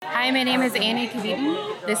Hi, my name is Annie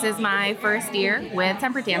Kavitan. This is my first year with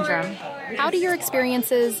Temper Tantrum. How do your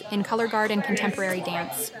experiences in color guard and contemporary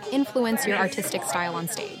dance influence your artistic style on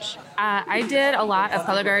stage? I did a lot of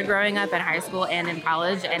color guard growing up in high school and in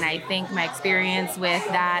college, and I think my experience with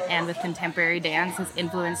that and with contemporary dance has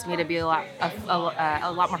influenced me to be a lot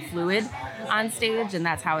more fluid on stage, and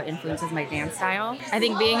that's how it influences my dance style. I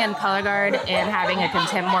think being in color guard and having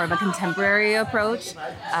more of a contemporary approach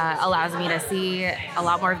allows me to see a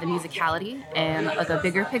lot more of the musicality and like a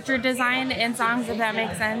bigger picture design in songs, if that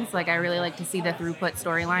makes sense. Like I really like to see the throughput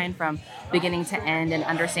storyline from beginning to end and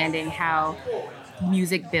understanding how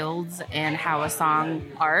music builds and how a song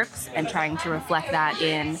arcs and trying to reflect that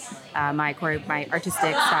in my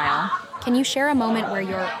artistic style. Can you share a moment where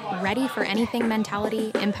your ready for anything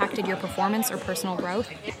mentality impacted your performance or personal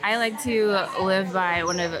growth? I like to live by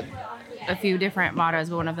one of a few different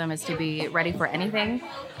mottos, but one of them is to be ready for anything.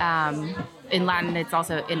 In Latin, it's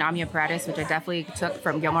also in omnia paratus, which I definitely took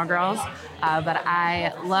from Gilmore Girls. But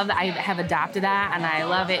I have adopted that, and I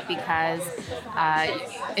love it because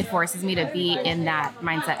it forces me to be in that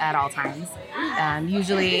mindset at all times.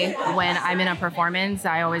 Usually when I'm in a performance,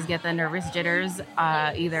 I always get the nervous jitters,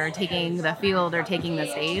 either taking the field or taking the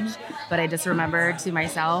stage. But I just remember to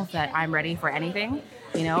myself that I'm ready for anything.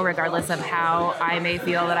 You know, regardless of how I may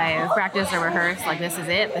feel that I have practiced or rehearsed, like this is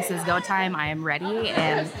it, this is go time, I am ready,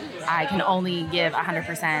 and I can only give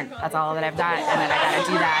 100%. That's all that I've got, and then I got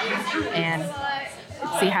to do that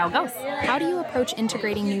and see how it goes. How do you approach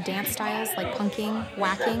integrating new dance styles like punking,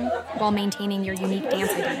 whacking, while maintaining your unique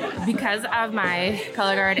dance identity? Because of my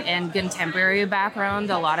color guard and contemporary background,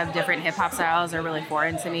 a lot of different hip-hop styles are really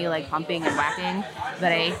foreign to me, like pumping and whacking,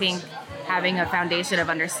 but I think having a foundation of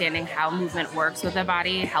understanding how movement works with the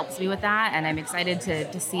body helps me with that, and I'm excited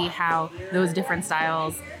to see how those different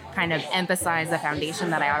styles kind of emphasize the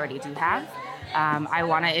foundation that I already do have. I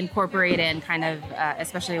want to incorporate in kind of,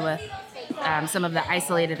 especially with some of the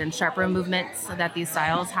isolated and sharper movements that these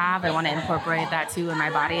styles have. I want to incorporate that too in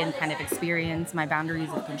my body and kind of experience my boundaries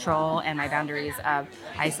of control and my boundaries of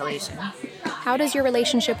isolation. How does your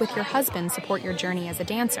relationship with your husband support your journey as a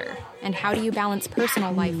dancer? And how do you balance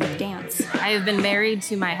personal life with dance? I have been married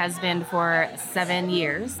to my husband for 7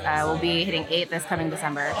 years. We'll be hitting 8 this coming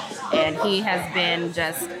December. And he has been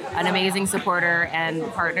just an amazing supporter and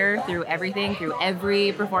partner through everything, through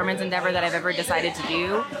every performance endeavor that I've ever decided to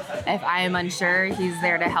do. If I am unsure, he's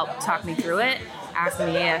there to help talk me through it. Ask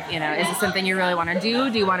me if, is this something you really want to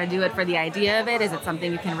do? Do you want to do it for the idea of it? Is it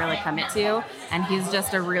something you can really commit to? And he's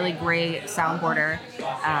just a really great soundboarder.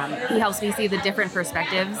 He helps me see the different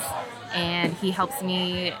perspectives, and he helps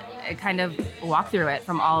me kind of walk through it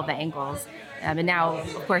from all of the angles. And now,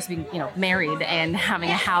 of course, being married and having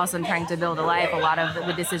a house and trying to build a life, a lot of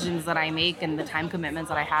the decisions that I make and the time commitments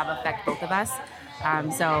that I have affect both of us.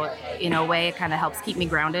 So in a way, it kind of helps keep me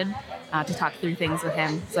grounded to talk through things with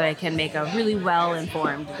him so I can make a really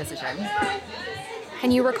well-informed decision.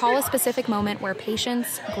 Can you recall a specific moment where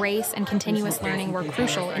patience, grace, and continuous learning were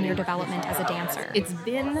crucial in your development as a dancer? It's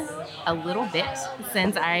been a little bit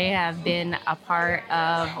since I have been a part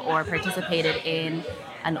of or participated in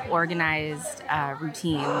an organized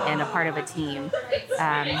routine and a part of a team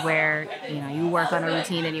where you work on a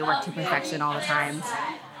routine and you work to perfection all the time.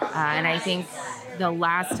 And I think the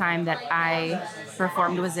last time that I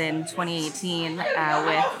performed was in 2018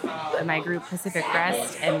 with my group Pacific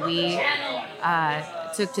Crest, and we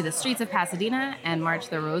took to the streets of Pasadena and marched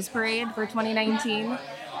the Rose Parade for 2019.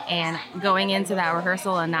 And going into that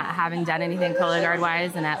rehearsal and not having done anything color guard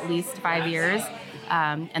wise in at least 5 years,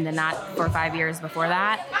 and then not for 5 years before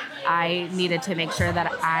that, I needed to make sure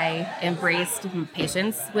that I embraced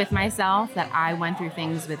patience with myself, that I went through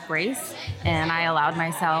things with grace, and I allowed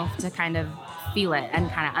myself to kind of feel it and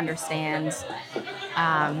kind of understand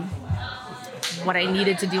what I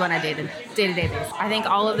needed to do on a day-to-day basis. I think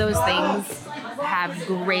all of those things have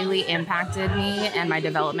greatly impacted me and my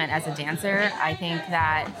development as a dancer. I think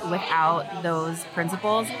that without those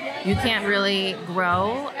principles, you can't really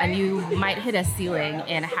grow, and you might hit a ceiling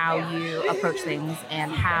in how you approach things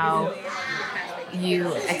and how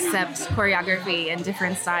you accept choreography and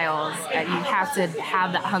different styles. You have to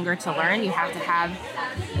have that hunger to learn. You have to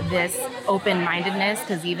have this open-mindedness,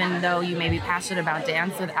 because even though you may be passionate about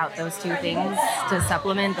dance, without those two things to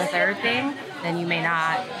supplement the third thing, then you may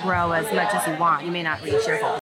not grow as much as you want. You may not reach your goal.